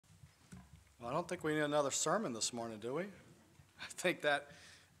Well, I don't think we need another sermon this morning, do we? I think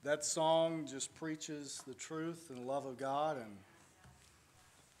that song just preaches the truth and love of God, and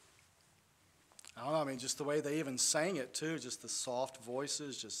I don't know, I mean, just the way they even sang it too, just the soft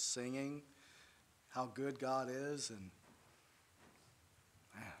voices, just singing how good God is, and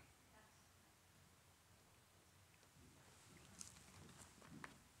man.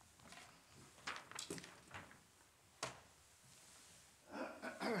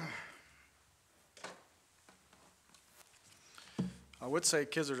 I would say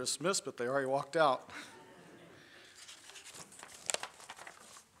kids are dismissed, but they already walked out.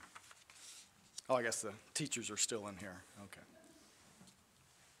 Oh, I guess the teachers are still in here. Okay.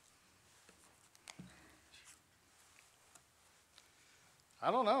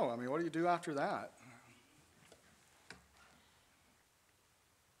 I don't know. I mean, what do you do after that? I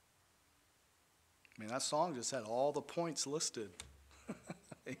mean, that song just had all the points listed.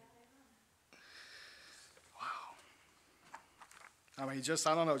 I mean,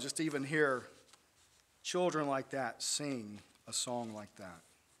 I don't know, just to even hear children like that sing a song like that.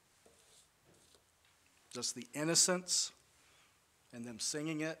 Just the innocence and them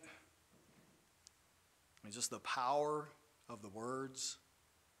singing it. I mean, just the power of the words.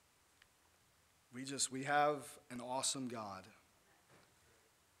 We have an awesome God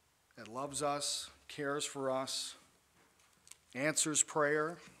that loves us, cares for us, answers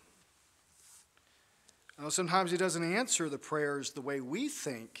prayer. I know sometimes he doesn't answer the prayers the way we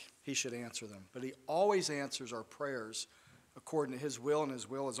think he should answer them, but he always answers our prayers according to his will, and his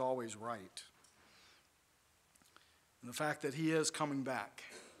will is always right. And the fact that he is coming back,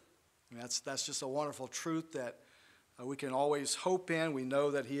 and that's just a wonderful truth that we can always hope in. We know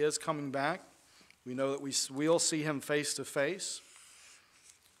that he is coming back. We know that we will see him face to face.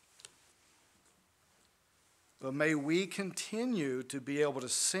 But may we continue to be able to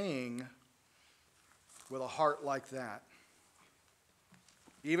sing with a heart like that.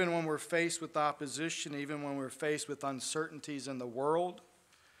 Even when we're faced with opposition, even when we're faced with uncertainties in the world,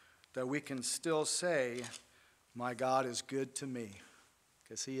 that we can still say, my God is good to me,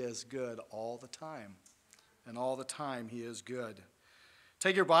 because he is good all the time. And all the time he is good.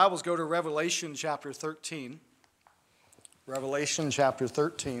 Take your Bibles, go to Revelation chapter 13. Revelation chapter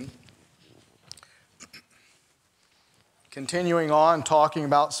 13. Continuing on, talking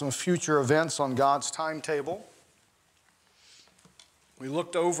about some future events on God's timetable. We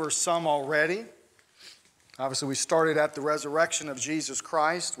looked over some already. Obviously, we started at the resurrection of Jesus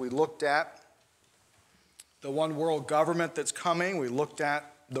Christ. We looked at the one world government that's coming. We looked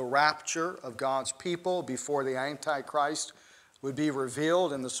at the rapture of God's people before the Antichrist would be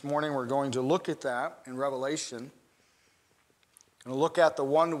revealed. And this morning, we're going to look at that in Revelation. And look at the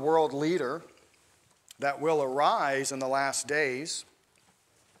one world leader that will arise in the last days.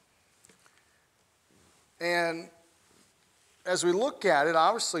 And as we look at it,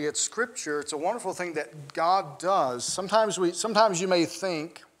 obviously it's Scripture. It's a wonderful thing that God does. Sometimes you may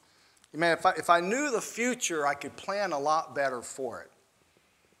think, man, if I knew the future, I could plan a lot better for it.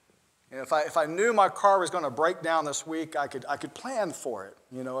 And if I knew my car was going to break down this week, I could plan for it.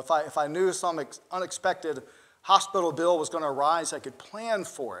 You know, if I knew some unexpected hospital bill was going to arise, I could plan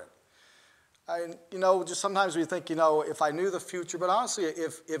for it. Just sometimes we think, if I knew the future, but honestly,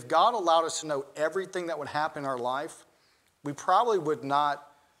 if God allowed us to know everything that would happen in our life, we probably would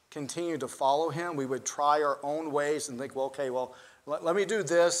not continue to follow him. We would try our own ways and think, let me do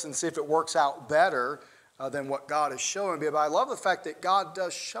this and see if it works out better than what God is showing me. But I love the fact that God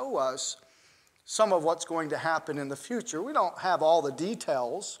does show us some of what's going to happen in the future. We don't have all the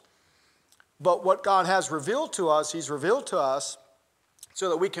details, but what God has revealed to us, he's revealed to us so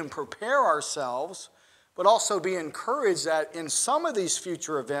that we can prepare ourselves, but also be encouraged that in some of these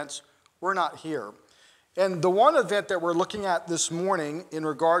future events, we're not here. And the one event that we're looking at this morning in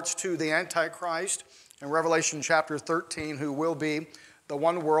regards to the Antichrist in Revelation chapter 13, who will be the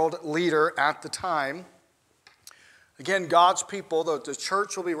one world leader at the time. Again, God's people, the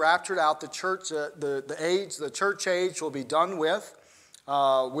church will be raptured out. The church, the church age will be done with.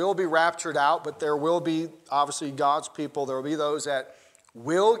 Will be raptured out, but there will be, obviously, God's people. There will be those that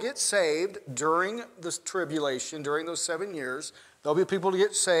will get saved during this tribulation, during those 7 years. There'll be people to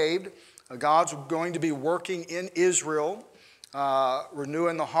get saved. God's going to be working in Israel,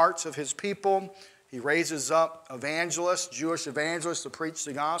 renewing the hearts of his people. He raises up evangelists, Jewish evangelists to preach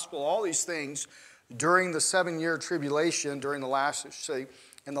the gospel, all these things during the 7-year tribulation, during the last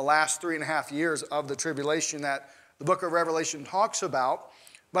 3.5 years of the tribulation that the book of Revelation talks about.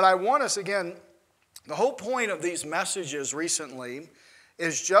 But I want us, again, the whole point of these messages recently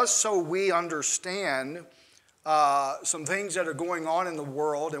is just so we understand some things that are going on in the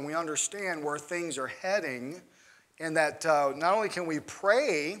world, and we understand where things are heading, and that not only can we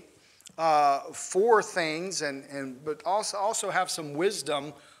pray for things, but also have some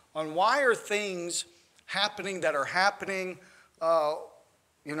wisdom on why are things happening that are happening,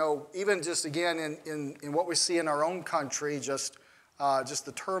 even just again in what we see in our own country, just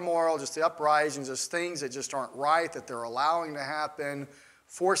the turmoil, just the uprisings, just things that just aren't right, that they're allowing to happen,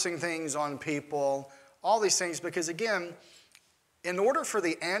 forcing things on people, all these things. Because again, in order for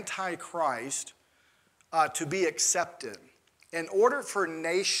the Antichrist to be accepted, in order for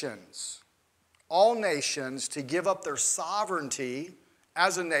nations, all nations, to give up their sovereignty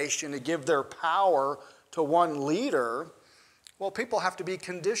as a nation, to give their power to one leader, well, people have to be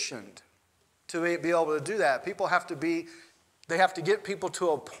conditioned to be able to do that. They have to get people to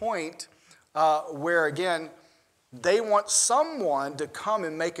a point where, again, they want someone to come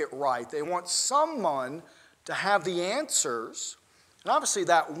and make it right. They want someone to have the answers. And obviously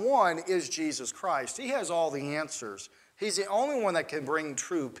that one is Jesus Christ. He has all the answers. He's the only one that can bring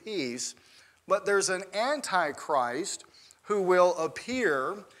true peace. But there's an Antichrist who will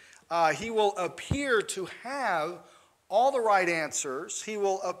appear. He will appear to have all the right answers. He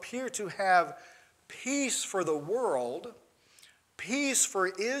will appear to have peace for the world, peace for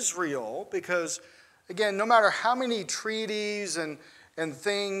Israel, because, again, no matter how many treaties and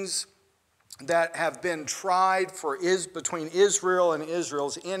things that have been tried between Israel and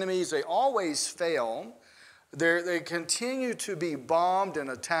Israel's enemies, they always fail. They continue to be bombed and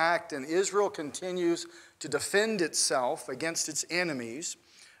attacked, and Israel continues to defend itself against its enemies.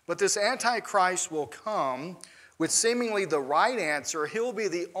 But this Antichrist will come with seemingly the right answer. He'll be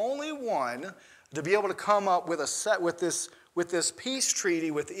the only one to be able to come up with this peace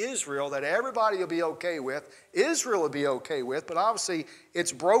treaty with Israel that everybody will be okay with, Israel will be okay with, but obviously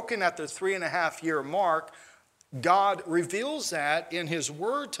it's broken at the 3.5-year mark. God reveals that in His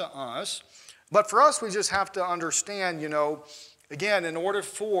Word to us. But for us, we just have to understand, again, in order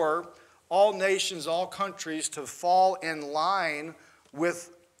for all nations, all countries to fall in line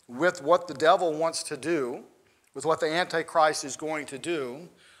with what the devil wants to do, with what the Antichrist is going to do,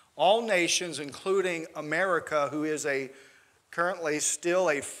 all nations, including America, who is currently still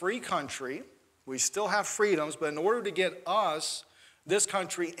a free country, we still have freedoms, but in order to get us, this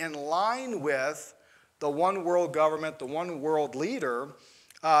country, in line with the one world government, the one world leader,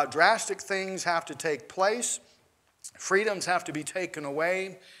 drastic things have to take place. Freedoms have to be taken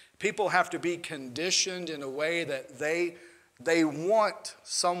away. People have to be conditioned in a way that they want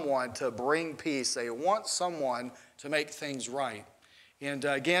someone to bring peace. They want someone to make things right. And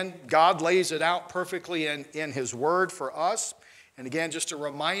again, God lays it out perfectly in His Word for us. And again, just a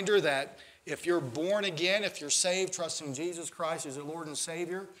reminder that if you're born again, if you're saved, trusting Jesus Christ as your Lord and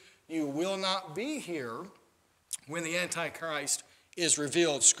Savior, you will not be here when the Antichrist is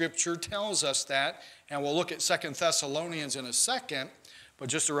revealed. Scripture tells us that, and we'll look at 2 Thessalonians in a second. But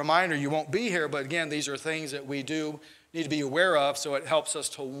just a reminder, you won't be here. But again, these are things that we do need to be aware of, so it helps us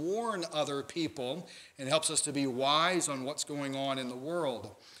to warn other people and helps us to be wise on what's going on in the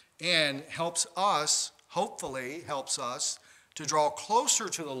world, and hopefully helps us to draw closer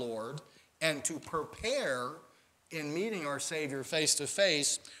to the Lord and to prepare in meeting our Savior face to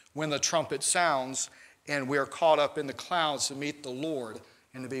face when the trumpet sounds and we are caught up in the clouds to meet the Lord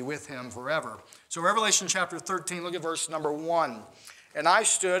and to be with Him forever. So Revelation chapter 13, look at verse number 1. And I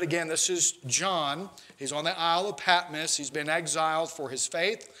stood, again, this is John. He's on the Isle of Patmos. He's been exiled for his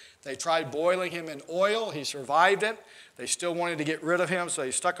faith. They tried boiling him in oil. He survived it. They still wanted to get rid of him, so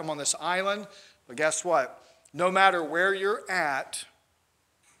they stuck him on this island. But guess what? No matter where you're at,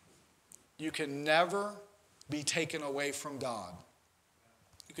 you can never be taken away from God.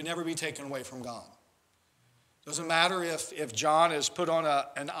 You can never be taken away from God. Doesn't matter if John is put on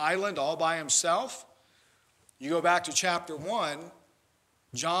an island all by himself. You go back to chapter 1,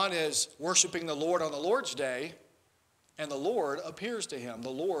 John is worshiping the Lord on the Lord's day, and the Lord appears to him. The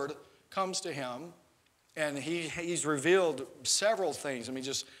Lord comes to him, and he's revealed several things. I mean,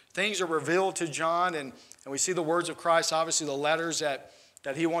 just things are revealed to John, and we see the words of Christ, obviously the letters that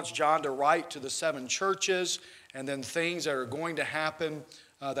he wants John to write to the 7 churches, and then things that are going to happen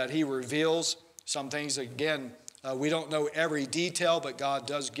that he reveals. Some things, again, we don't know every detail, but God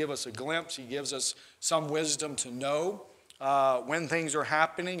does give us a glimpse. He gives us some wisdom to know when things are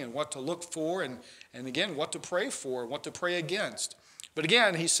happening and what to look for, and again, what to pray for, what to pray against. But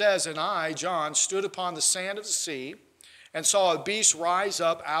again, he says, and I, John, stood upon the sand of the sea and saw a beast rise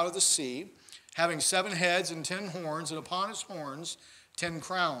up out of the sea, having 7 heads and 10 horns, and upon his horns 10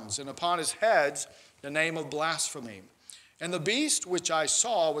 crowns, and upon his heads the name of blasphemy. And the beast which I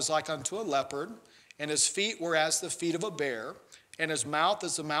saw was like unto a leopard, and his feet were as the feet of a bear, and his mouth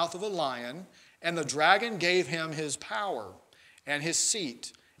as the mouth of a lion. And the dragon gave him his power and his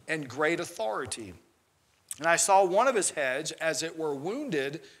seat and great authority. And I saw one of his heads as it were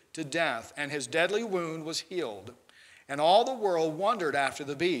wounded to death, and his deadly wound was healed. And all the world wondered after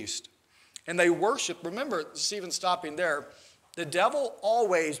the beast. And they worshiped, remember, Stephen stopping there, the devil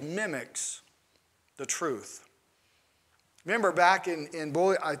always mimics the truth. Remember back in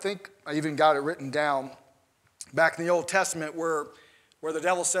I think I even got it written down, back in the Old Testament where the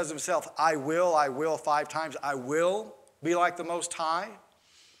devil says himself, I will 5 times, I will be like the Most High.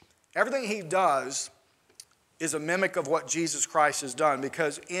 Everything he does is a mimic of what Jesus Christ has done,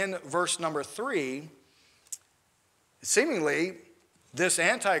 because in verse number 3, seemingly this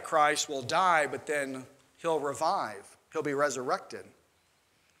Antichrist will die, but then he'll revive. He'll be resurrected.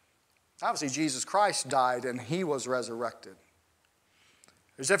 Obviously, Jesus Christ died and he was resurrected.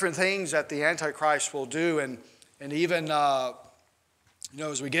 There's different things that the Antichrist will do, and even,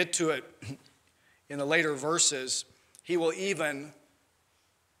 as we get to it in the later verses, he will even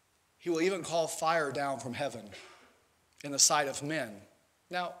call fire down from heaven in the sight of men.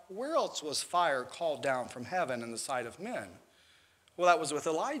 Now, where else was fire called down from heaven in the sight of men? Well, that was with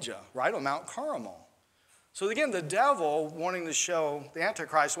Elijah, right, on Mount Carmel. So again, the devil the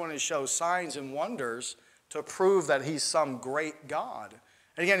Antichrist wanting to show signs and wonders to prove that he's some great God.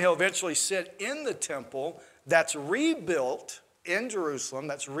 And again, he'll eventually sit in the temple that's rebuilt in Jerusalem,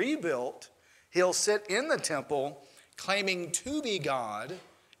 that's rebuilt. He'll sit in the temple claiming to be God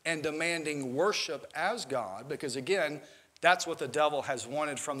and demanding worship as God, because again, that's what the devil has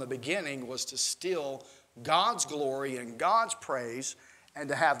wanted from the beginning, was to steal God's glory and God's praise and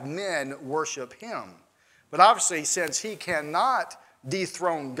to have men worship him. But obviously, since he cannot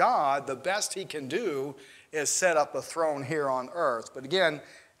dethrone God, the best he can do is set up a throne here on earth. But again,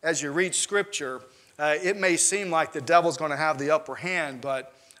 as you read Scripture, it may seem like the devil's going to have the upper hand,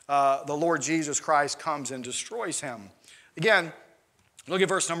 but the Lord Jesus Christ comes and destroys him. Again, look at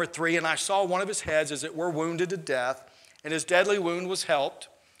verse number 3. And I saw one of his heads as it were wounded to death, and his deadly wound was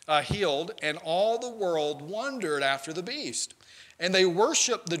healed, and all the world wondered after the beast. And they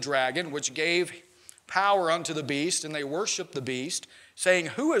worshiped the dragon, which gave power unto the beast, and they worshiped the beast, saying,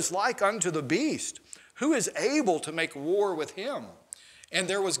 Who is like unto the beast? Who is able to make war with him? And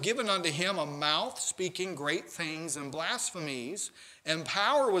there was given unto him a mouth speaking great things and blasphemies, and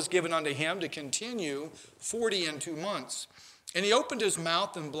power was given unto him to continue 42 months. And he opened his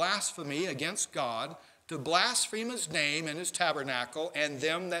mouth in blasphemy against God, to blaspheme his name and his tabernacle, and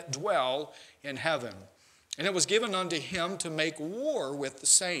them that dwell in heaven. And it was given unto him to make war with the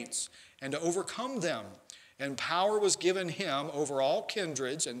saints, and to overcome them. And power was given him over all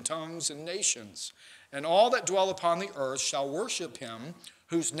kindreds and tongues and nations. And all that dwell upon the earth shall worship him,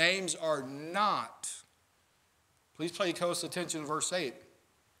 whose names are not. Please pay close attention to verse 8.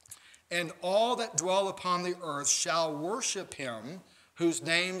 And all that dwell upon the earth shall worship him, whose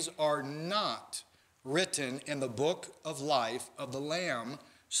names are not written in the book of life of the Lamb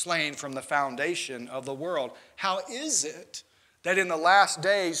slain from the foundation of the world. How is it that in the last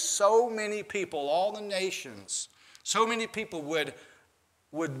days so many people, all the nations, so many people would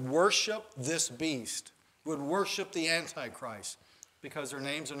worship this beast, would worship the Antichrist, because their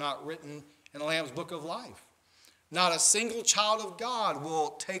names are not written in the Lamb's book of life? Not a single child of God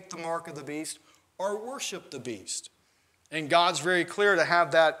will take the mark of the beast or worship the beast. And God's very clear to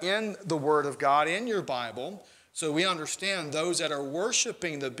have that in the Word of God, in your Bible, so we understand those that are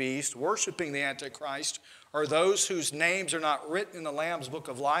worshiping the beast, worshiping the Antichrist, are those whose names are not written in the Lamb's book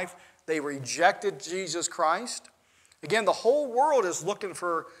of life. They rejected Jesus Christ. Again, the whole world is looking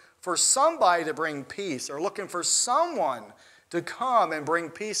for somebody to bring peace, or looking for someone to come and bring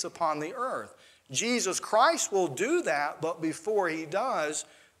peace upon the earth. Jesus Christ will do that, but before he does,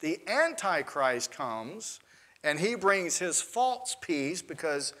 the Antichrist comes, and he brings his false peace,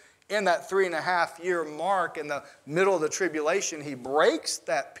 because in that 3.5-year mark in the middle of the tribulation, he breaks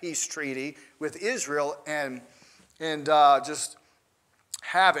that peace treaty with Israel, and just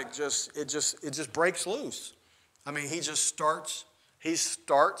havoc it just breaks loose. I mean, he starts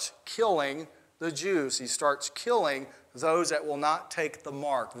killing the Jews. He starts killing those that will not take the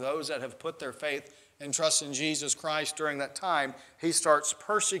mark, those that have put their faith and trust in Jesus Christ during that time. He starts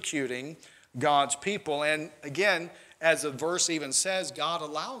persecuting God's people. And again, as the verse even says, God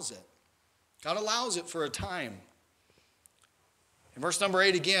allows it. God allows it for a time. In verse number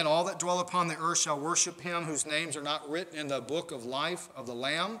 8 again, all that dwell upon the earth shall worship him, whose names are not written in the book of life of the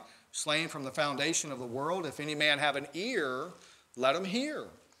Lamb, slain from the foundation of the world. If any man have an ear, let him hear.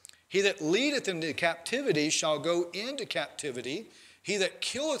 He that leadeth into captivity shall go into captivity. He that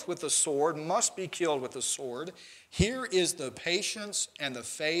killeth with the sword must be killed with the sword. Here is the patience and the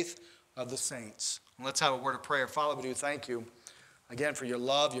faith of the saints. Let's have a word of prayer. Father, we do thank you again for your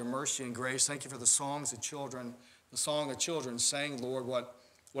love, your mercy, and grace. Thank you for the songs of children, the song of children sang, Lord. What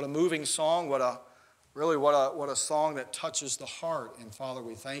a moving song, what a song that touches the heart. And Father,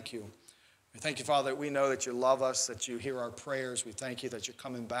 we thank you. We thank you, Father, that we know that you love us, that you hear our prayers. We thank you that you're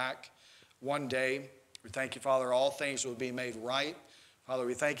coming back one day. We thank you, Father, all things will be made right. Father,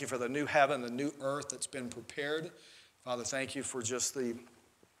 we thank you for the new heaven, the new earth that's been prepared. Father, thank you for just the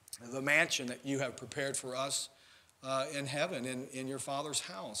mansion that you have prepared for us in heaven, in your Father's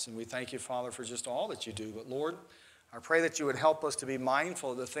house. And we thank you, Father, for just all that you do. But Lord, I pray that you would help us to be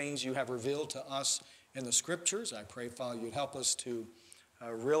mindful of the things you have revealed to us in the Scriptures. I pray, Father, you'd help us to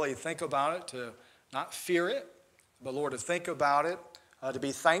really think about it, to not fear it, but Lord, to think about it, to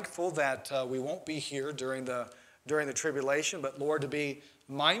be thankful that we won't be here during the tribulation, but Lord, to be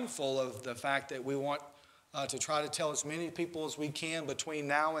mindful of the fact that we want to try to tell as many people as we can between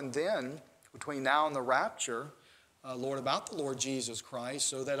now and then, between now and the rapture, Lord, about the Lord Jesus Christ,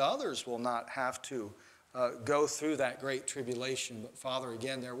 so that others will not have to go through that great tribulation. But Father,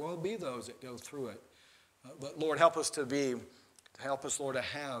 again, there will be those that go through it. But Lord, help us, Lord, to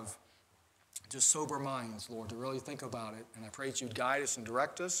have just sober minds, Lord, to really think about it. And I pray that you'd guide us and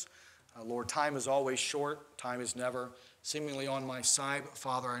direct us. Lord, time is always short. Time is never seemingly on my side. But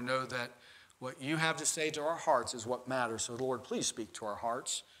Father, I know that what you have to say to our hearts is what matters. So Lord, please speak to our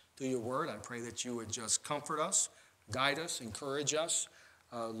hearts through your word. I pray that you would just comfort us, guide us, encourage us.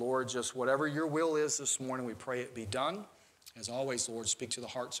 Lord, just whatever your will is this morning, we pray it be done. As always, Lord, speak to the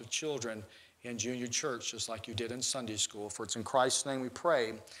hearts of children in junior church, just like you did in Sunday school. For it's in Christ's name we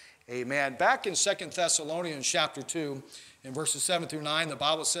pray. Amen. Back in 2 Thessalonians chapter 2, in verses 7 through 9, the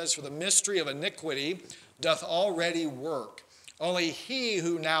Bible says, "For the mystery of iniquity doth already work. Only he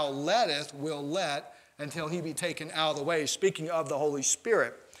who now letteth will let until he be taken out of the way." Speaking of the Holy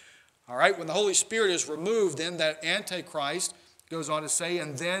Spirit. All right, when the Holy Spirit is removed, then that Antichrist goes on to say,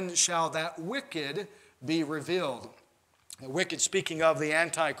 "And then shall that wicked be revealed." The wicked, speaking of the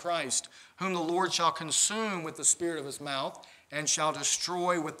Antichrist, "whom the Lord shall consume with the spirit of his mouth, and shall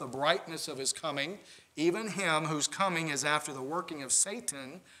destroy with the brightness of his coming, even him whose coming is after the working of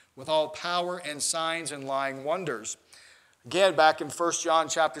Satan, with all power and signs and lying wonders." Again, back in 1 John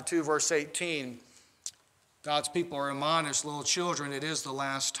chapter 2, verse 18, God's people are admonished, "Little children, it is the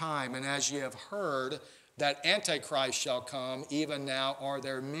last time. And as ye have heard that Antichrist shall come, even now are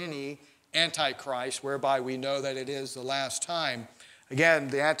there many Antichrists, whereby we know that it is the last time." Again,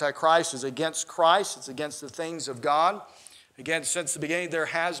 the Antichrist is against Christ. It's against the things of God. Again, since the beginning, there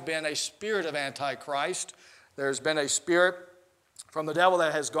has been a spirit of Antichrist. There's been a spirit from the devil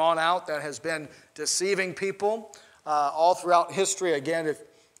that has gone out, that has been deceiving people all throughout history. Again,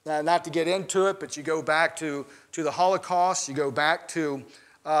 not to get into it, but you go back to the Holocaust. You go back to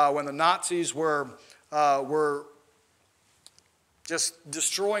when the Nazis were just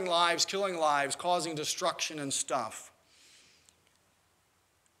destroying lives, killing lives, causing destruction and stuff.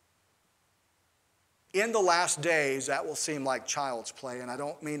 In the last days, that will seem like child's play, and I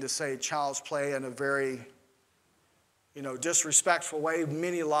don't mean to say child's play in a very, disrespectful way.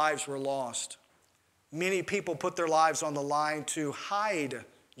 Many lives were lost. Many people put their lives on the line to hide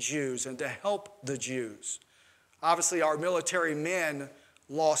Jews and to help the Jews. Obviously, our military men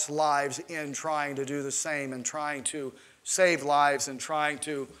lost lives in trying to do the same and trying to save lives and trying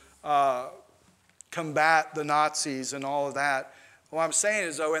to combat the Nazis and all of that. What I'm saying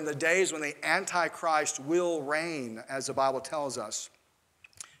is, though, in the days when the Antichrist will reign, as the Bible tells us,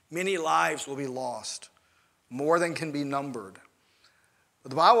 many lives will be lost, more than can be numbered.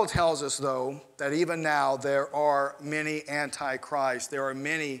 But the Bible tells us, though, that even now there are many Antichrists. There are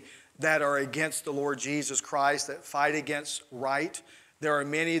many that are against the Lord Jesus Christ, that fight against right. There are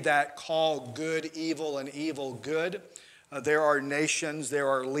many that call good evil and evil good. There are nations, there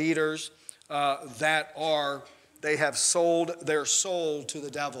are leaders they have sold their soul to the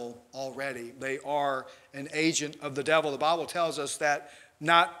devil already. They are an agent of the devil. The Bible tells us that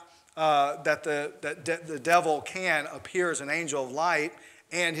the devil can appear as an angel of light,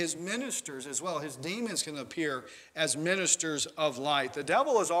 and his ministers as well. His demons can appear as ministers of light. The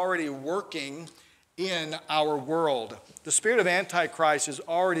devil is already working in our world. The spirit of Antichrist is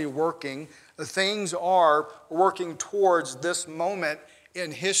already working. Things are working towards this moment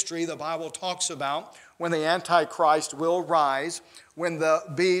in history the Bible talks about, when the Antichrist will rise, when the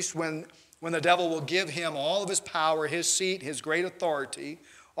beast, when the devil will give him all of his power, his seat, his great authority.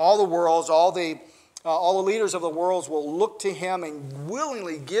 All the worlds, all the leaders of the worlds will look to him and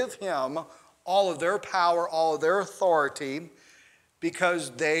willingly give him all of their power, all of their authority.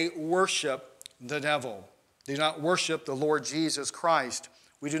 because they worship the devil. They do not worship the Lord Jesus Christ.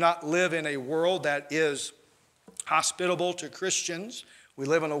 We do not live in a world that is hospitable to Christians. We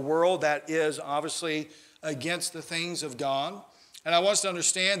live in a world that is obviously against the things of God. And I want us to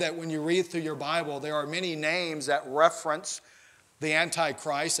understand that when you read through your Bible, there are many names that reference the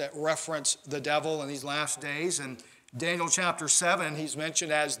Antichrist, that reference the devil in these last days. In Daniel chapter 7, he's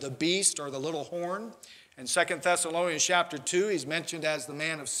mentioned as the beast or the little horn. In 2 Thessalonians chapter 2, he's mentioned as the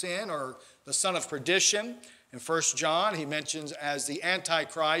man of sin or the son of perdition. In 1 John, he mentions as the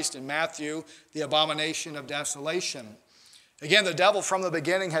Antichrist. In Matthew, the abomination of desolation. Again, the devil from the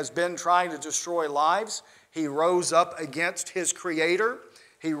beginning has been trying to destroy lives. He rose up against his creator.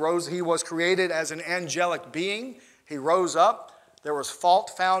 He was created as an angelic being. He rose up. There was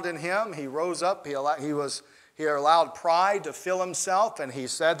fault found in him. He rose up. He allowed pride to fill himself, and he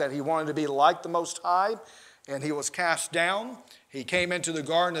said that he wanted to be like the Most High, and he was cast down. He came into the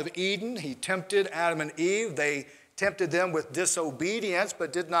Garden of Eden. He tempted Adam and Eve. They tempted them with disobedience,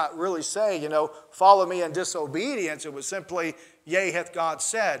 but did not really say, follow me in disobedience. It was simply, yea, hath God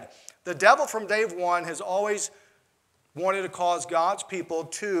said. The devil from day one has always wanted to cause God's people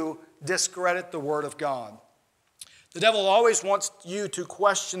to discredit the Word of God. The devil always wants you to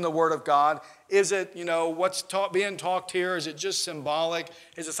question the Word of God. Is it, what's being talked here? Is it just symbolic?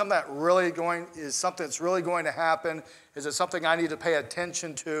 Is it something that's really going to happen? Is it something I need to pay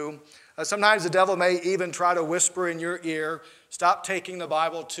attention to? Sometimes the devil may even try to whisper in your ear, stop taking the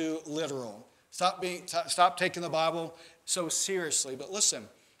Bible too literal. Stop taking the Bible so seriously. But listen,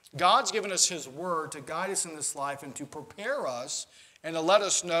 God's given us His Word to guide us in this life and to prepare us and to let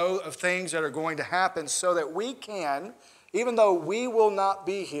us know of things that are going to happen so that we can, even though we will not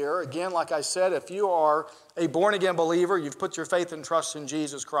be here, again, like I said, if you are a born-again believer, you've put your faith and trust in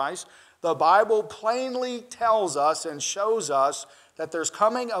Jesus Christ, the Bible plainly tells us and shows us that there's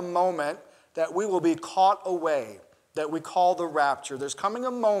coming a moment that we will be caught away, that we call the rapture. There's coming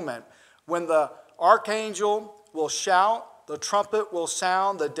a moment when the archangel will shout, the trumpet will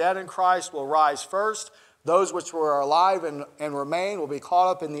sound, the dead in Christ will rise first. Those which were alive and remain will be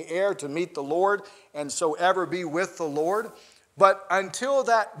caught up in the air to meet the Lord and so ever be with the Lord. But until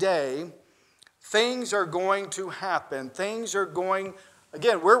that day, things are going to happen.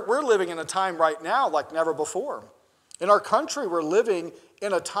 Again, we're living in a time right now like never before. In our country, we're living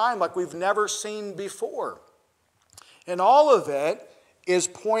in a time like we've never seen before. And all of it is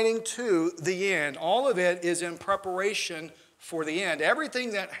pointing to the end. All of it is in preparation for the end.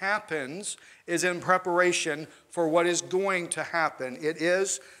 Everything that happens is in preparation for what is going to happen. It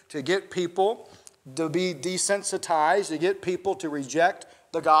is to get people to be desensitized, to get people to reject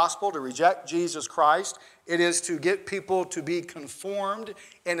the gospel, to reject Jesus Christ. It is to get people to be conformed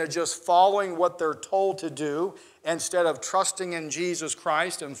into just following what they're told to do instead of trusting in Jesus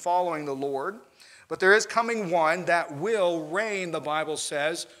Christ and following the Lord. But there is coming one that will reign, the Bible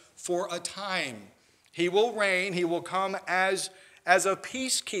says, for a time. He will reign. He will come as a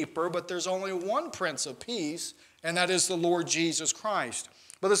peacekeeper, but there's only one Prince of Peace, and that is the Lord Jesus Christ.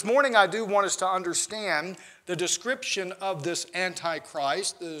 But this morning I do want us to understand the description of this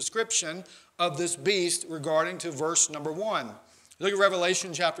Antichrist, the description of this beast regarding to verse number 1. Look at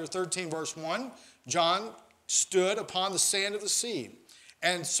Revelation chapter 13, verse 1. John stood upon the sand of the sea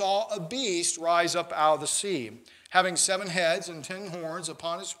and saw a beast rise up out of the sea, having 7 heads and 10 horns,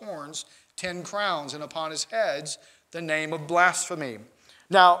 upon his horns 10 crowns, and upon his heads the name of blasphemy.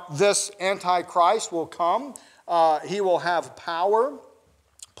 Now, this Antichrist will come. He will have power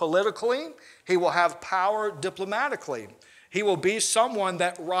politically. He will have power diplomatically. He will be someone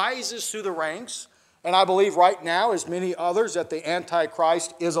that rises through the ranks. And I believe right now, as many others, that the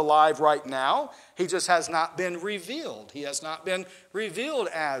Antichrist is alive right now. He just has not been revealed. He has not been revealed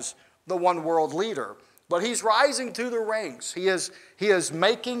as the one world leader. But he's rising through the ranks. He is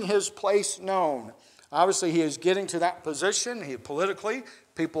making his place known. Obviously, he is getting to that position. Politically,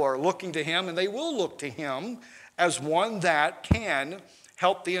 people are looking to him, and they will look to him as one that can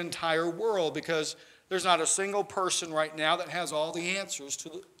help the entire world, because there's not a single person right now that has all the answers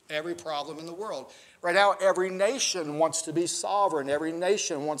to every problem in the world. Right now, every nation wants to be sovereign. Every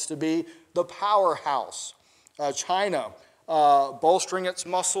nation wants to be the powerhouse. China, bolstering its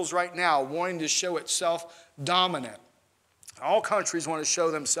muscles right now, wanting to show itself dominant. All countries want to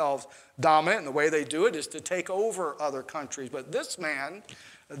show themselves dominant, and the way they do it is to take over other countries. But this man,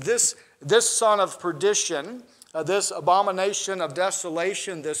 this son of perdition, this abomination of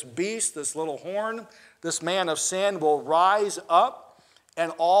desolation, this beast, this little horn, this man of sin will rise up,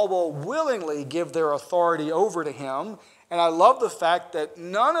 and all will willingly give their authority over to him. And I love the fact that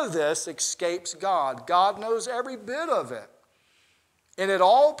none of this escapes God. God knows every bit of it. And it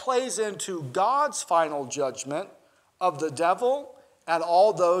all plays into God's final judgment of the devil and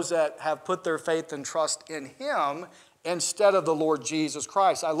all those that have put their faith and trust in him instead of the Lord Jesus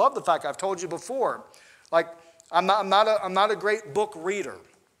Christ. I love the fact, I've told you before, like I'm not a great book reader.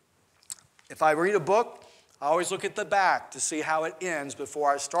 If I read a book, I always look at the back to see how it ends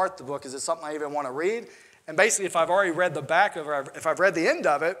before I start the book. Is it something I even want to read? And basically, if I've already read the back of it, if I've read the end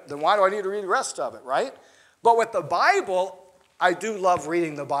of it, then why do I need to read the rest of it, right? But with the Bible, I do love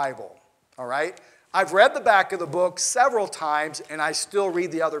reading the Bible, all right? I've read the back of the book several times, and I still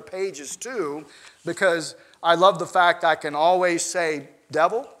read the other pages too, because I love the fact I can always say,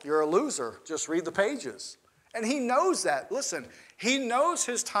 devil, you're a loser. Just read the pages. And he knows that. Listen, he knows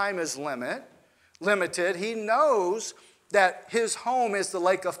his time is limited. He knows that his home is the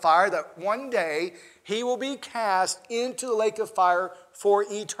lake of fire, that one day he will be cast into the lake of fire for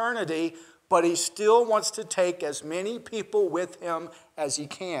eternity, but he still wants to take as many people with him as he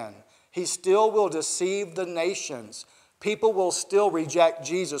can. He still will deceive the nations. People will still reject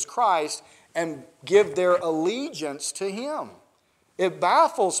Jesus Christ and give their allegiance to him. It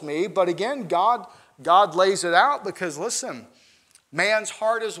baffles me, but again, God lays it out because, listen, man's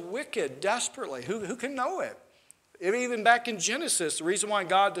heart is wicked desperately. Who can know it? Even back in Genesis, the reason why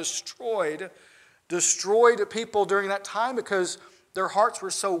God destroyed people during that time because their hearts were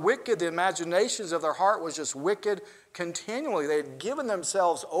so wicked. The imaginations of their heart was just wicked continually. They had given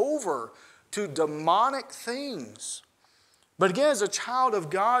themselves over to demonic things. But again, as a child of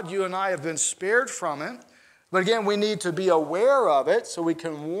God, you and I have been spared from it. But again, we need to be aware of it so we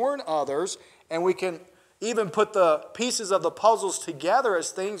can warn others and we can even put the pieces of the puzzles together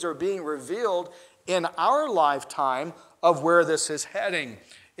as things are being revealed in our lifetime of where this is heading.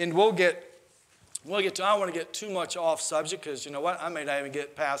 And I don't want to get too much off subject because you know what? I may not even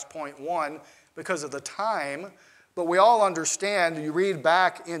get past point 1 because of the time. But we all understand, you read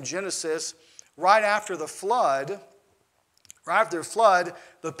back in Genesis, right after the flood,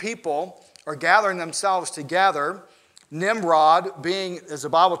 the people are gathering themselves together. Nimrod being, as the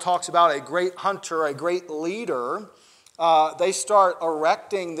Bible talks about, a great hunter, a great leader, they start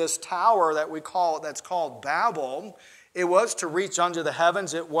erecting this tower that's called Babel. It was to reach under the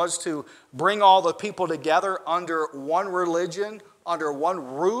heavens. It was to bring all the people together under one religion, under one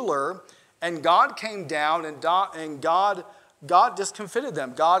ruler. And God came down and God discomfited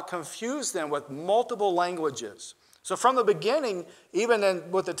them. God confused them with multiple languages. So from the beginning, even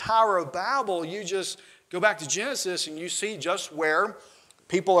with the Tower of Babel, you just go back to Genesis and you see just where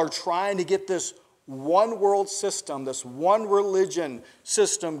people are trying to get this one world system, this one religion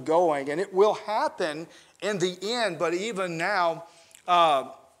system going. And it will happen in the end, but even now,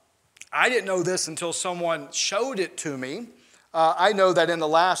 I didn't know this until someone showed it to me. I know that in the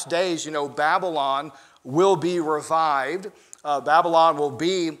last days, Babylon will be revived. Babylon will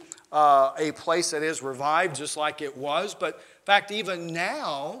be a place that is revived just like it was. But in fact, even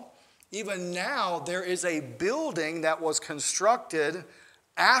now, there is a building that was constructed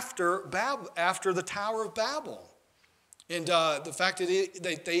after the Tower of Babel. And the fact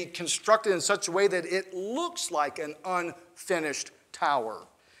that they constructed in such a way that it looks like an unfinished tower.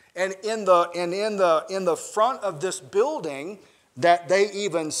 And in the front of this building, that they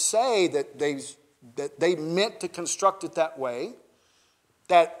even say that they meant to construct it that way.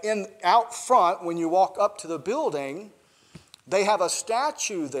 That out front, when you walk up to the building, they have a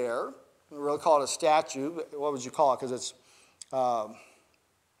statue there. We really call it a statue. What would you call it? Because it's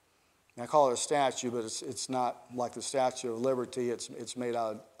I call it a statue, but it's not like the Statue of Liberty. It's made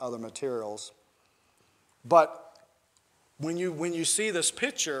out of other materials. But when you see this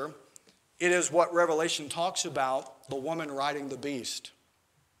picture, it is what Revelation talks about, the woman riding the beast.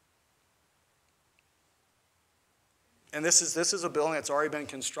 And this is a building that's already been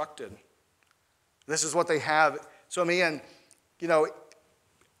constructed. This is what they have. So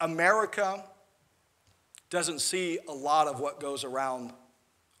America doesn't see a lot of what goes around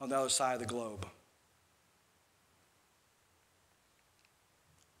on the other side of the globe.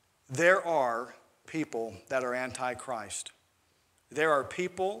 There are people that are anti-Christ. There are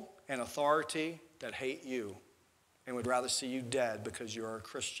people in authority that hate you and would rather see you dead because you're a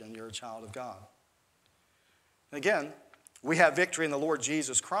Christian, you're a child of God. And again, we have victory in the Lord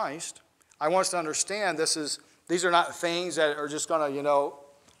Jesus Christ. I want us to understand these are not things that are just going to,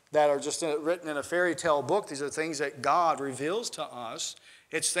 that are just written in a fairy tale book. These are things that God reveals to us.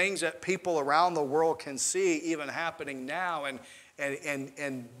 It's things that people around the world can see even happening now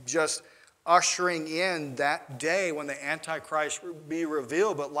and just ushering in that day when the Antichrist will be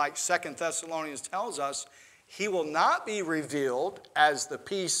revealed. But like 2 Thessalonians tells us, he will not be revealed as the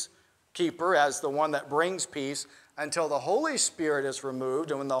peacekeeper, as the one that brings peace, until the Holy Spirit is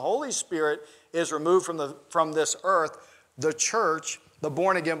removed. And when the Holy Spirit is removed from this earth, the church, the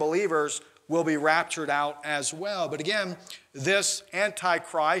born-again believers, will be raptured out as well. But again, this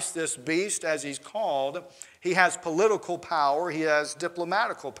Antichrist, this beast as he's called, he has political power, he has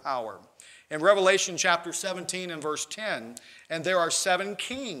diplomatical power. In Revelation chapter 17 and verse 10, and there are 7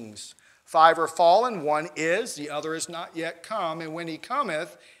 kings. 5 are fallen, 1 is, the other is not yet come. And when he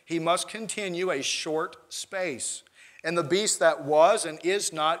cometh, he must continue a short space. And the beast that was and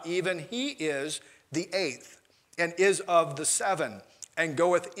is not, even he is the 8th, and is of the 7, and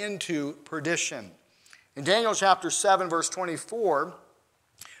goeth into perdition. In Daniel chapter 7, verse 24,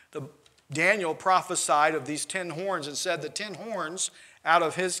 Daniel prophesied of these 10 horns and said the 10 horns out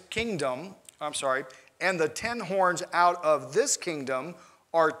of his kingdom, and the 10 horns out of this kingdom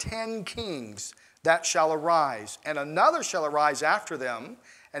are 10 kings that shall arise, and another shall arise after them,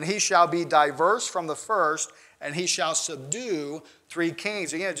 and he shall be diverse from the first, and he shall subdue 3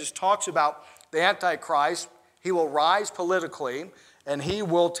 kings. Again, it just talks about the Antichrist. He will rise politically, and he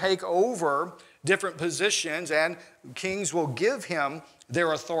will take over different positions, and kings will give him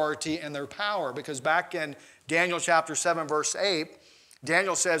their authority and their power. Because back in Daniel chapter 7, verse 8,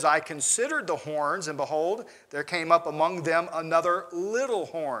 Daniel says, I considered the horns, and behold, there came up among them another little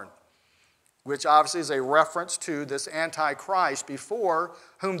horn, which obviously is a reference to this Antichrist, before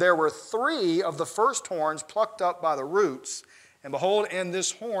whom there were 3 of the first horns plucked up by the roots. And behold, in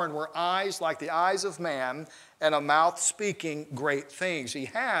this horn were eyes like the eyes of man, and a mouth speaking great things. He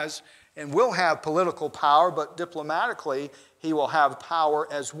has and will have political power, but diplomatically he will have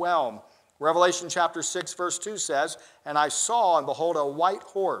power as well. Revelation chapter 6, verse 2 says, and I saw, and behold, a white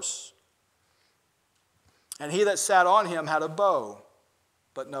horse, and he that sat on him had a bow,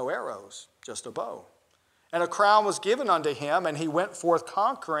 but no arrows, just a bow. And a crown was given unto him, and he went forth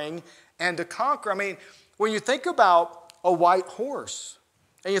conquering and to conquer. I mean, when you think about a white horse,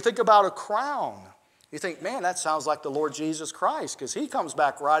 and you think about a crown, you think, man, that sounds like the Lord Jesus Christ, because he comes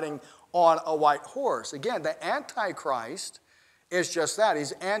back riding on a white horse. Again, the Antichrist is just that.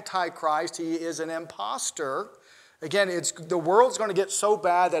 He's Antichrist. He is an imposter. Again, the world's going to get so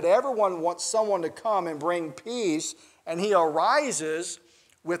bad that everyone wants someone to come and bring peace, and he arises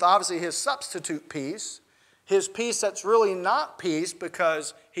with obviously his substitute peace, his peace that's really not peace,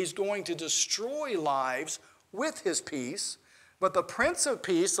 because he's going to destroy lives with his peace. But the Prince of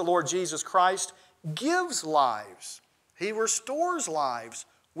Peace, the Lord Jesus Christ, gives lives. He restores lives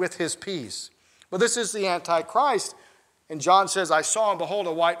with his peace. But this is the Antichrist. And John says, I saw and behold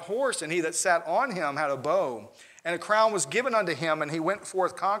a white horse, and he that sat on him had a bow. And a crown was given unto him, and he went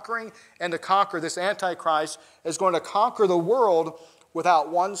forth conquering and to conquer. This Antichrist is going to conquer the world without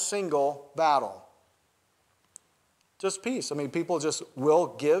one single battle. Just peace. I mean, people just will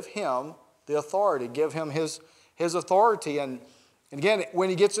give him the authority, give him his authority. And again, when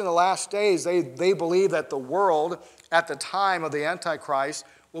he gets in the last days, they believe that the world at the time of the Antichrist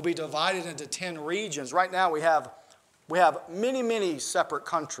will be divided into 10 regions. Right now we have many, many separate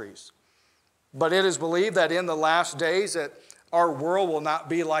countries. But it is believed that in the last days that our world will not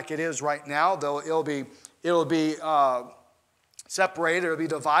be like it is right now, though it'll be separated, it'll be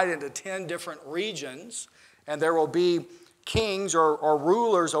divided into 10 different regions, and there will be kings or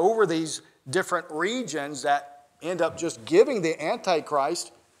rulers over these different regions that end up just giving the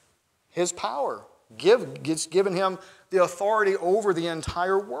Antichrist his power, giving him the authority over the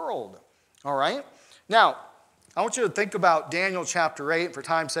entire world. All right? Now, I want you to think about Daniel chapter 8. For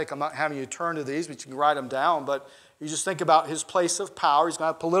time's sake, I'm not having you turn to these, but you can write them down. But you just think about his place of power. He's going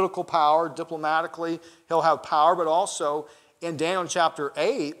to have political power. Diplomatically, he'll have power. But also, in Daniel chapter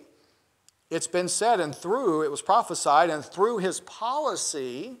 8, it's been said, it was prophesied, and through his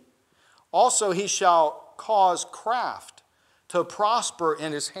policy, also he shall cause craft to prosper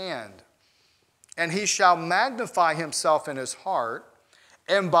in his hand. And he shall magnify himself in his heart,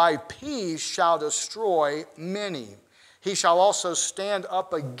 and by peace shall destroy many. He shall also stand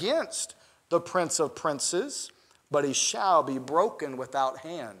up against the prince of princes, but he shall be broken without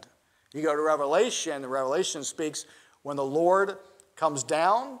hand. You go to Revelation, and Revelation speaks when the Lord comes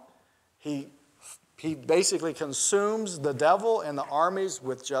down, he basically consumes the devil and the armies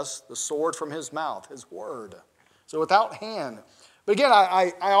with just the sword from his mouth, his word. So without hand. But again,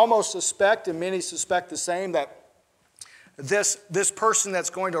 I almost suspect, and many suspect the same, that this person that's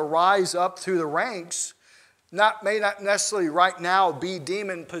going to rise up through the ranks may not necessarily right now be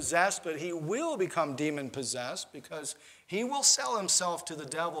demon-possessed, but he will become demon-possessed because he will sell himself to the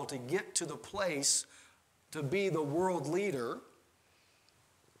devil to get to the place to be the world leader.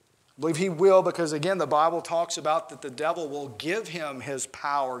 I believe he will because, again, the Bible talks about that the devil will give him his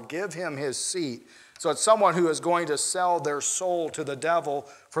power, give him his seat. So it's someone who is going to sell their soul to the devil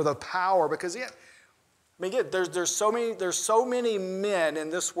for the power. Because there's so many men in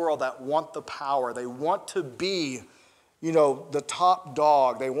this world that want the power. They want to be, the top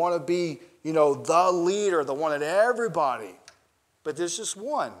dog. They want to be, the leader, the one that everybody. But there's just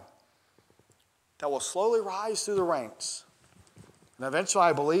one that will slowly rise through the ranks. And eventually,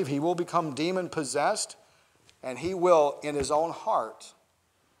 I believe he will become demon-possessed, and he will, in his own heart,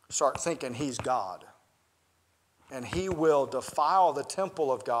 start thinking he's God. And he will defile the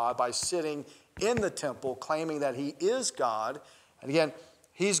temple of God by sitting in the temple, claiming that he is God. And again,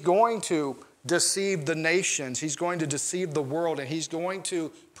 he's going to deceive the nations. He's going to deceive the world, and he's going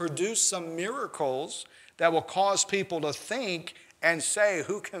to produce some miracles that will cause people to think and say,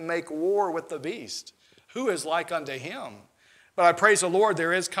 who can make war with the beast? Who is like unto him? But I praise the Lord,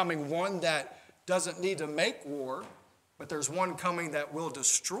 there is coming one that doesn't need to make war, but there's one coming that will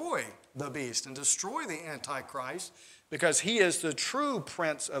destroy the beast and destroy the Antichrist, because he is the true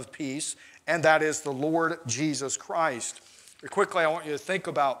Prince of Peace, and that is the Lord Jesus Christ. Very quickly, I want you to think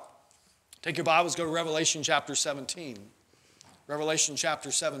about, take your Bibles, go to Revelation chapter 17. Revelation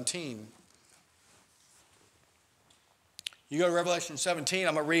chapter 17. You go to Revelation 17,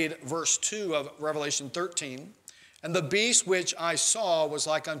 I'm going to read verse 2 of Revelation 13. And the beast which I saw was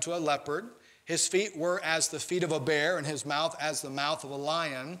like unto a leopard. His feet were as the feet of a bear, and his mouth as the mouth of a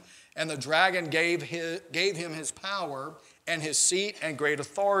lion. And the dragon gave him his power and his seat and great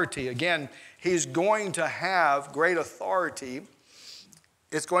authority. Again, he's going to have great authority.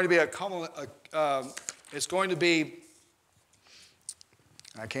 It's going to be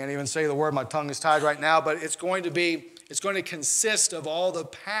I can't even say the word, my tongue is tied right now, but it's going to consist of all the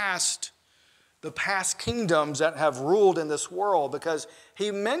past kingdoms that have ruled in this world, because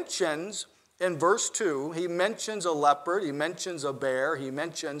he mentions in verse 2, he mentions a leopard, he mentions a bear, he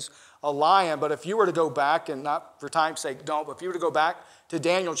mentions a lion. But if you were to go back, and not for time's sake, don't, but if you were to go back to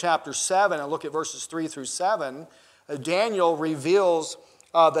Daniel chapter 7 and look at verses 3 through 7, Daniel reveals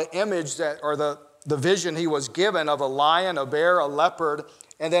the image or the vision he was given of a lion, a bear, a leopard,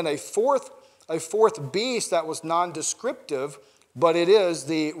 and then a fourth beast that was nondescriptive, but it is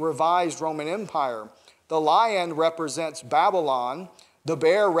the revised Roman Empire. The lion represents Babylon. The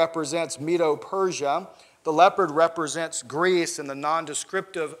bear represents Medo-Persia. The leopard represents Greece, and the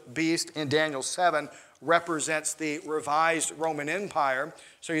nondescriptive beast in Daniel 7 represents the revised Roman Empire.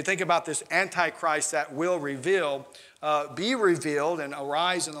 So you think about this Antichrist that will be revealed and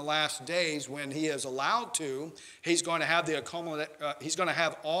arise in the last days when he is allowed to. He's going to have he's going to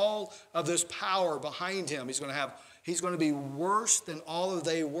have all of this power behind him. He's going to be worse than all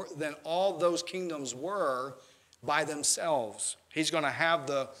those kingdoms were by themselves. He's going to have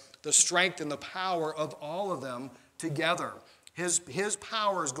the strength and the power of all of them together. His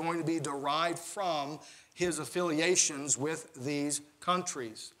power is going to be derived from his affiliations with these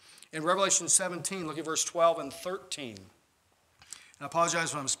countries. In Revelation 17, look at verse 12 and 13. And I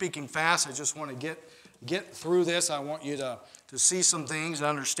apologize when I'm speaking fast. I just want to get through this. I want you to see some things and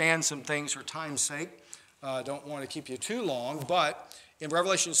understand some things for time's sake. I don't want to keep you too long, but in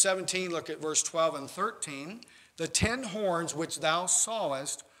Revelation 17, look at verse 12 and 13. The 10 horns which thou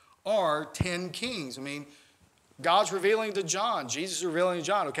sawest are 10 kings. I mean, God's revealing to John. Jesus is revealing to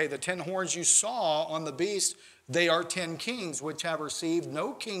John. Okay, the 10 horns you saw on the beast, they are 10 kings which have received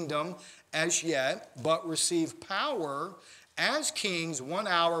no kingdom as yet, but receive power as kings 1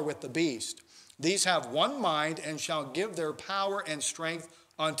 hour with the beast. These have one mind and shall give their power and strength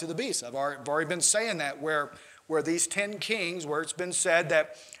unto the beast. I've already been saying that where these 10 kings, where it's been said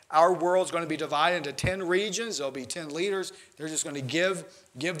that our world's going to be divided into 10 regions. There'll be 10 leaders. They're just going to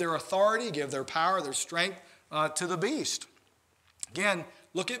give their authority, give their power, their strength to the beast. Again,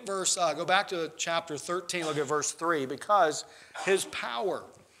 look at go back to chapter 13, look at verse 3, because his power,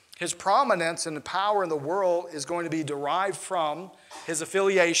 his prominence and the power in the world is going to be derived from his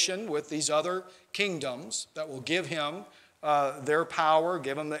affiliation with these other kingdoms that will give him their power,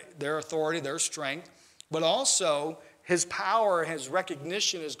 give him their authority, their strength, but also his power, his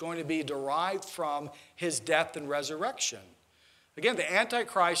recognition is going to be derived from his death and resurrection. Again, the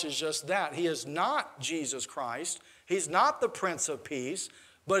Antichrist is just that. He is not Jesus Christ. He's not the Prince of Peace.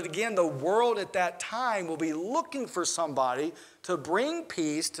 But again, the world at that time will be looking for somebody to bring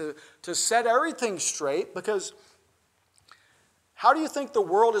peace, to set everything straight. Because how do you think the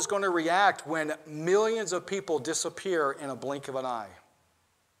world is going to react when millions of people disappear in a blink of an eye?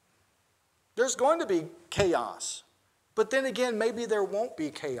 There's going to be chaos. But then again, maybe there won't be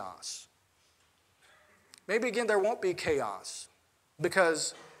chaos. Maybe again, there won't be chaos.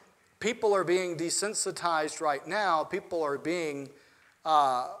 Because people are being desensitized right now. People are being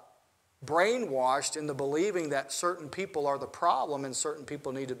brainwashed into believing that certain people are the problem and certain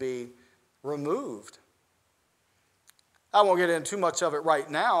people need to be removed. I won't get into too much of it right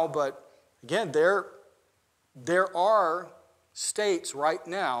now, but again, there are states right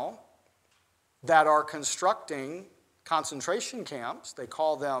now that are constructing concentration camps. They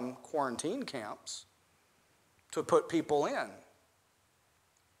call them quarantine camps to put people in.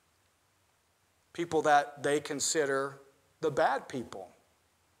 People that they consider the bad people.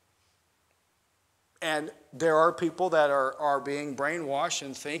 And there are people that are being brainwashed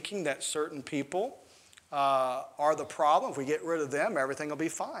and thinking that certain people are the problem. If we get rid of them, everything will be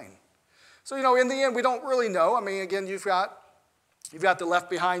fine. So, in the end, we don't really know. I mean, again, you've got the Left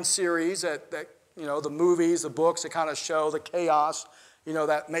Behind series that the movies, the books that kind of show the chaos,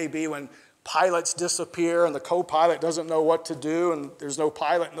 that may be when pilots disappear and the co-pilot doesn't know what to do and there's no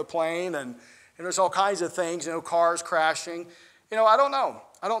pilot in the plane and there's all kinds of things, cars crashing. I don't know.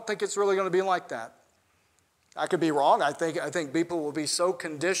 I don't think it's really going to be like that. I could be wrong. I think people will be so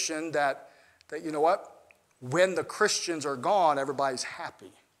conditioned that when the Christians are gone, everybody's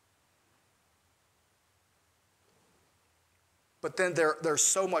happy. But then there's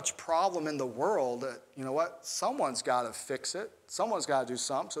so much problem in the world that, someone's got to fix it. Someone's got to do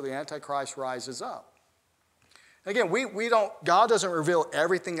something, so the Antichrist rises up. Again, God doesn't reveal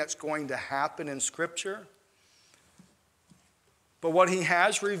everything that's going to happen in Scripture. But what he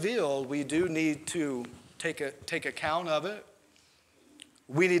has revealed, we do need to take account of it.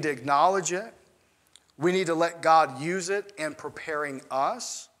 We need to acknowledge it. We need to let God use it in preparing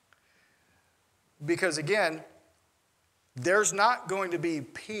us. Because again, there's not going to be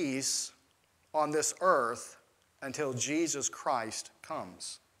peace on this earth until Jesus Christ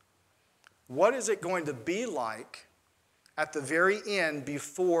comes. What is it going to be like at the very end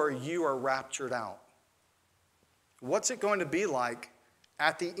before you are raptured out? What's it going to be like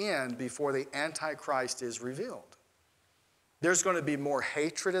at the end before the Antichrist is revealed? There's going to be more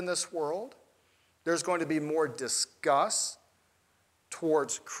hatred in this world. There's going to be more disgust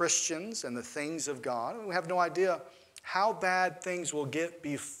towards Christians and the things of God. We have no idea how bad things will get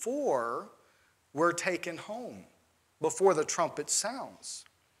before we're taken home, before the trumpet sounds.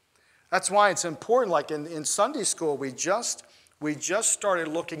 That's why it's important, like in Sunday school, we just started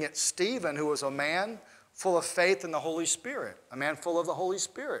looking at Stephen, who was a man full of faith in the Holy Spirit, a man full of the Holy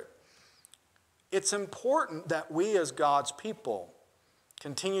Spirit. It's important that we as God's people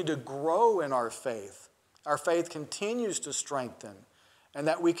continue to grow in our faith. Our faith continues to strengthen, and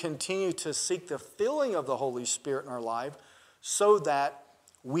that we continue to seek the filling of the Holy Spirit in our life so that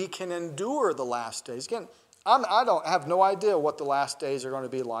we can endure the last days. Again, I have no idea what the last days are going to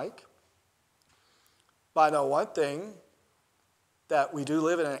be like. But I know one thing, that we do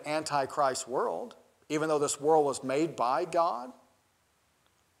live in an antichrist world, even though this world was made by God.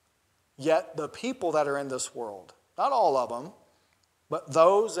 Yet the people that are in this world, not all of them, but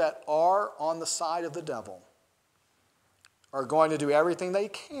those that are on the side of the devil, are going to do everything they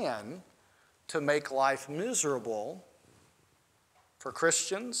can to make life miserable for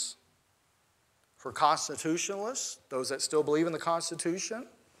Christians, for constitutionalists, those that still believe in the Constitution,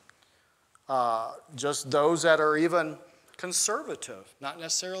 just those that are even conservative, not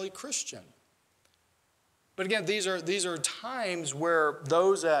necessarily Christian. But again, these are times where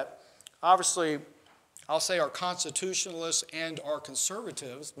those that obviously, I'll say, are constitutionalists and are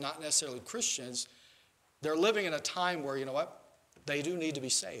conservatives, not necessarily Christians, they're living in a time where, they do need to be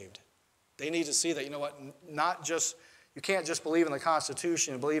saved. They need to see that, you can't just believe in the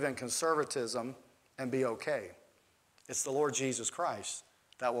Constitution and believe in conservatism and be okay. It's the Lord Jesus Christ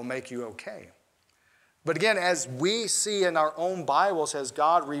that will make you okay. But again, as we see in our own Bibles, as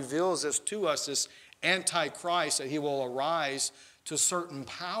God reveals this to us, this Antichrist, that he will arise to certain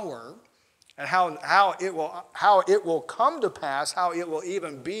power, and how it will come to pass, how it will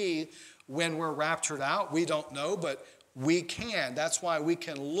even be when we're raptured out, we don't know, but we can. That's why we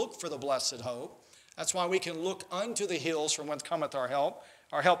can look for the blessed hope. That's why we can look unto the hills from whence cometh our help.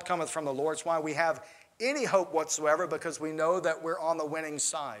 Our help cometh from the Lord. It's why we have any hope whatsoever, because we know that we're on the winning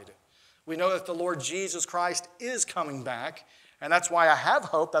side. We know that the Lord Jesus Christ is coming back, and that's why I have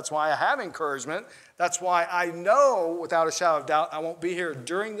hope. That's why I have encouragement. That's why I know without a shadow of doubt I won't be here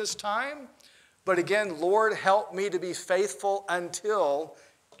during this time. But again, Lord, help me to be faithful until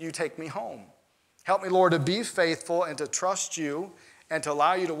you take me home. Help me, Lord, to be faithful and to trust you and to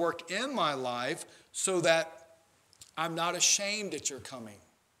allow you to work in my life so that I'm not ashamed that you're coming.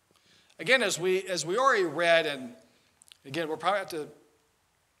 Again, as we already read, and again, we'll probably have to,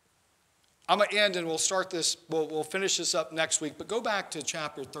 I'm going to end and we'll start this, we'll finish this up next week, but go back to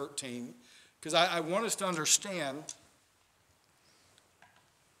chapter 13, because I want us to understand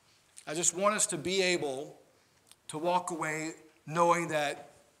I just want us to be able to walk away knowing that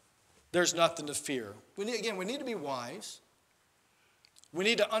there's nothing to fear. We need to be wise. We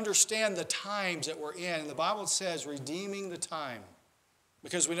need to understand the times that we're in. The Bible says redeeming the time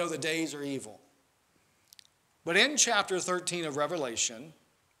because we know the days are evil. But in chapter 13 of Revelation,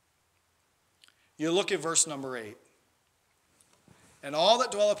 you look at verse number 8. And all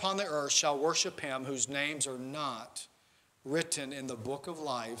that dwell upon the earth shall worship him whose names are not written in the book of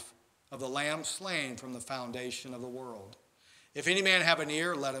life of the Lamb slain from the foundation of the world. If any man have an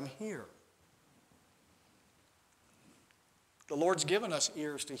ear, let him hear. The Lord's given us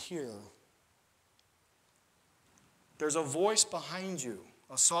ears to hear. There's a voice behind you,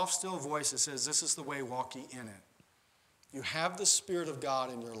 a soft, still voice that says, this is the way, walk ye in it. You have the Spirit of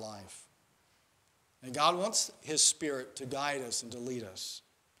God in your life. And God wants his Spirit to guide us and to lead us.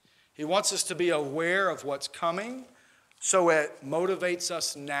 He wants us to be aware of what's coming, so it motivates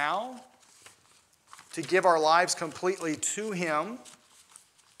us now to give our lives completely to him.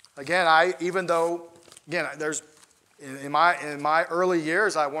 Again, there's in my early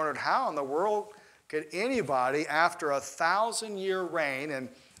years, I wondered how in the world could anybody, after 1,000-year reign, and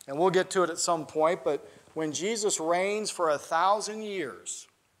we'll get to it at some point, but when Jesus reigns for 1,000 years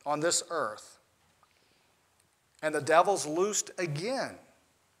on this earth, and the devil's loosed again,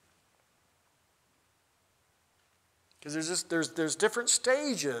 because there's different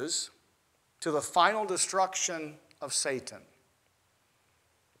stages to the final destruction of Satan.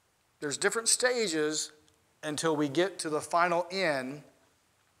 There's different stages until we get to the final end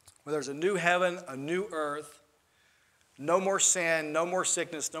where there's a new heaven, a new earth, no more sin, no more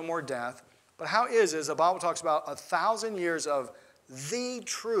sickness, no more death. But how is the Bible talks about 1,000 years of the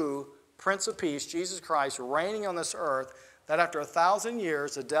true Prince of Peace, Jesus Christ, reigning on this earth, that after 1,000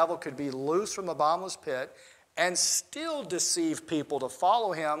 years the devil could be loosed from the bottomless pit and still deceive people to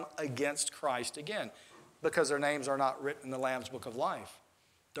follow him against Christ again because their names are not written in the Lamb's book of life.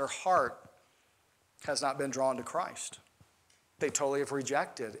 Their heart has not been drawn to Christ. They totally have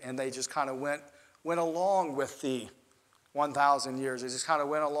rejected, and they just kind of went along with the 1,000 years. They just kind of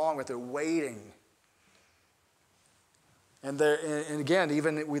went along with it, waiting. And again,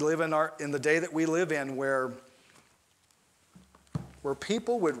 even we live in the day that we live in, where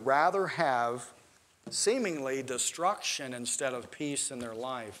people would rather have seemingly destruction instead of peace in their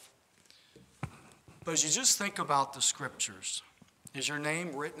life. But as you just think about the scriptures, is your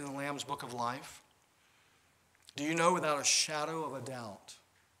name written in the Lamb's book of life? Do you know without a shadow of a doubt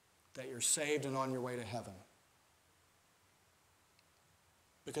that you're saved and on your way to heaven?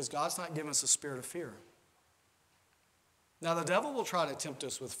 Because God's not giving us a spirit of fear. Now, the devil will try to tempt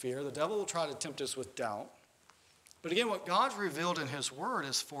us with fear. The devil will try to tempt us with doubt. But again, what God's revealed in his word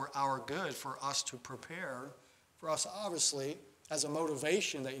is for our good, for us to prepare, for us, obviously, as a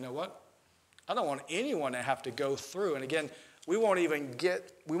motivation that, you know what? I don't want anyone to have to go through. And again, we won't even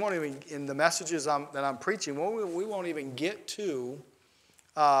in the messages that I'm preaching, we won't even get to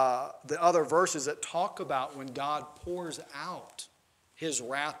the other verses that talk about when God pours out his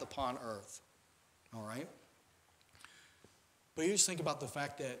wrath upon earth. All right? But you just think about the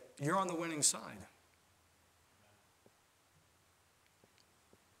fact that you're on the winning side.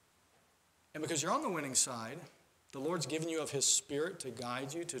 And because you're on the winning side, the Lord's given you of his Spirit to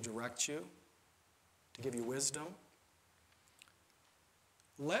guide you, to direct you, to give you wisdom.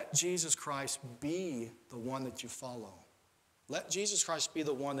 Let Jesus Christ be the one that you follow. Let Jesus Christ be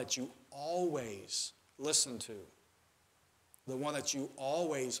the one that you always listen to, the one that you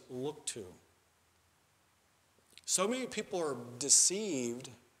always look to. So many people are deceived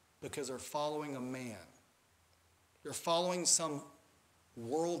because they're following a man. They're following some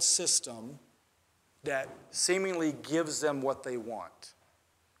world system that seemingly gives them what they want.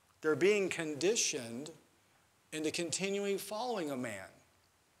 They're being conditioned into continuing following a man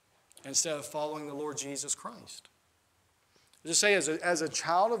instead of following the Lord Jesus Christ. Just say, as a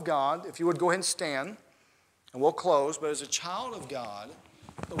child of God, if you would go ahead and stand, and we'll close, but as a child of God,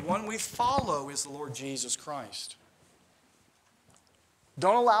 the one we follow is the Lord Jesus Christ.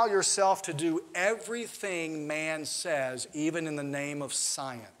 Don't allow yourself to do everything man says, even in the name of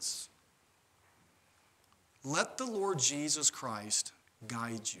science. Let the Lord Jesus Christ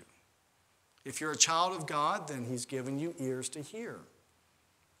guide you. If you're a child of God, then he's given you ears to hear.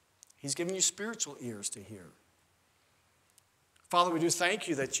 He's given you spiritual ears to hear. Father, we do thank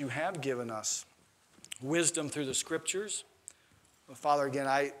you that you have given us wisdom through the scriptures. But Father, again,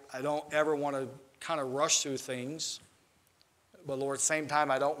 I don't ever want to kind of rush through things. But Lord, at the same time,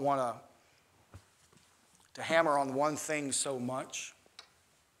 I don't want to hammer on one thing so much.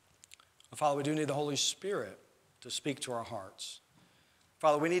 But Father, we do need the Holy Spirit to speak to our hearts.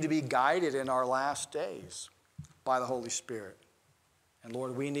 Father, we need to be guided in our last days by the Holy Spirit. And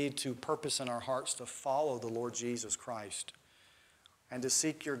Lord, we need to purpose in our hearts to follow the Lord Jesus Christ and to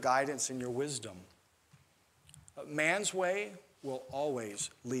seek your guidance and your wisdom. Man's way will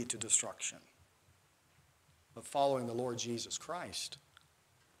always lead to destruction. But following the Lord Jesus Christ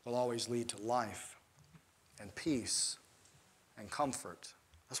will always lead to life and peace and comfort.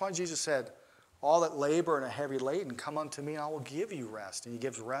 That's why Jesus said, all that labor and are heavy laden, come unto me and I will give you rest. And he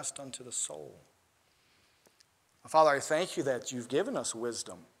gives rest unto the soul. Father, I thank you that you've given us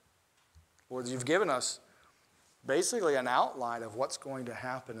wisdom. Lord, you've given us basically an outline of what's going to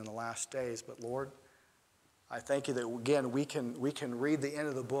happen in the last days. But Lord, I thank you that, again, we can read the end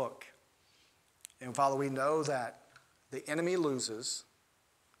of the book. And Father, we know that the enemy loses,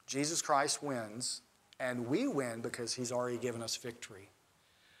 Jesus Christ wins, and we win because he's already given us victory.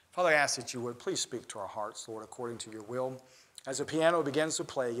 Father, I ask that you would please speak to our hearts, Lord, according to your will. As the piano begins to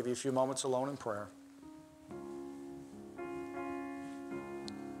play, give you a few moments alone in prayer.